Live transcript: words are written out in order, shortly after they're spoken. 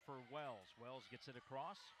Wiles gets it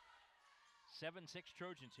across. 7-6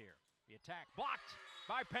 Trojans here. The attack blocked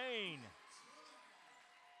by Payne.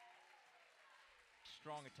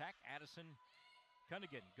 Strong attack. Addison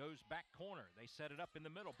Cunningham goes back corner. They set it up in the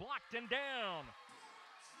middle. Blocked and down.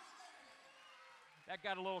 That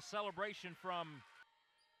got a little celebration from.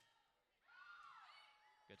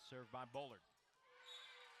 Good serve by Bullard.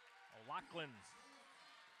 O'Loughlin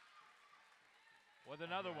with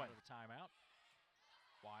another one. The timeout.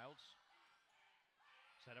 Wilds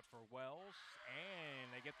set up for Wells,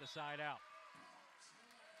 and they get the side out.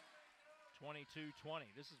 22-20.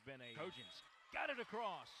 This has been a Trojans. Got it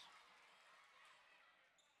across.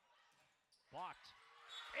 Blocked.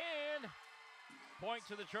 And point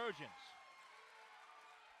to the Trojans.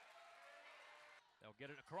 They'll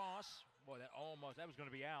get it across. Boy, that was going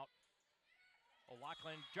to be out.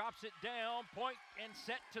 O'Loughlin drops it down. Point and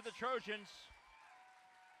set to the Trojans.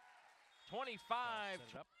 25. Set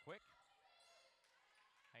it up quick.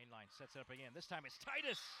 Hainline sets it up again. This time it's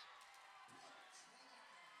Titus.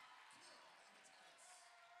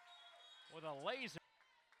 With a laser.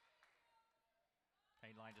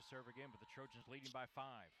 Hainline to serve again, but the Trojans leading by 5.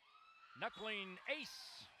 Knuckling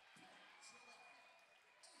ace.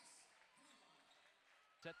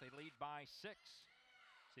 Set, they lead by 6.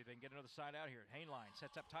 See if they can get another side out here. Hainline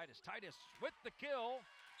sets up Titus. Titus with the kill.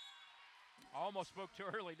 Almost spoke too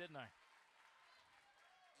early, didn't I?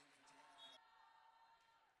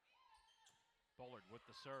 Bullard with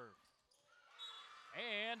the serve.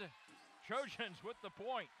 And Trojans with the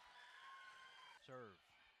point. Serve.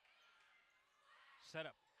 Set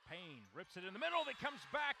up. Payne rips it in the middle. That comes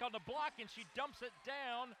back on the block, and she dumps it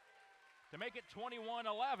down to make it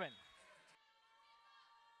 21-11.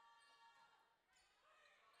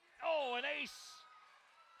 Oh, an ace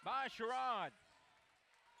by Sherrod.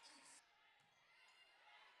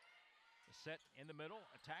 The set in the middle,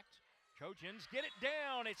 attacked. Trojans get it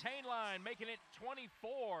down. It's Hainline making it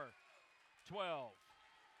 24-12.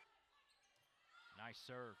 Nice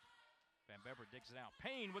serve. Van Bever digs it out.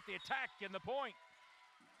 Payne with the attack and the point.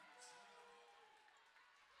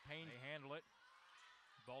 Payne, they handle it.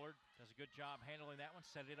 Bullard does a good job handling that one.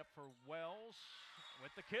 Set it up for Wells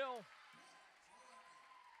with the kill.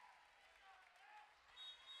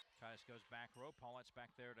 Titus goes back row. Paulette's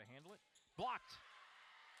back there to handle it. Blocked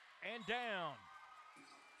and down.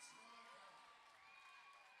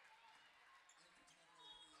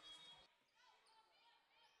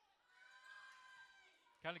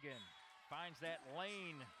 Cunningham finds that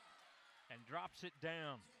lane and drops it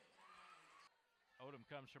down. Odom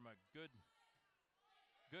comes from a good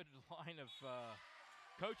line of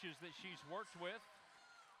coaches that she's worked with.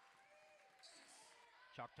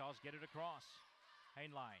 Choctaws get it across.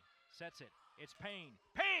 Hainline sets it. It's Payne.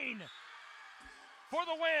 Payne for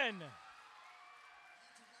the win!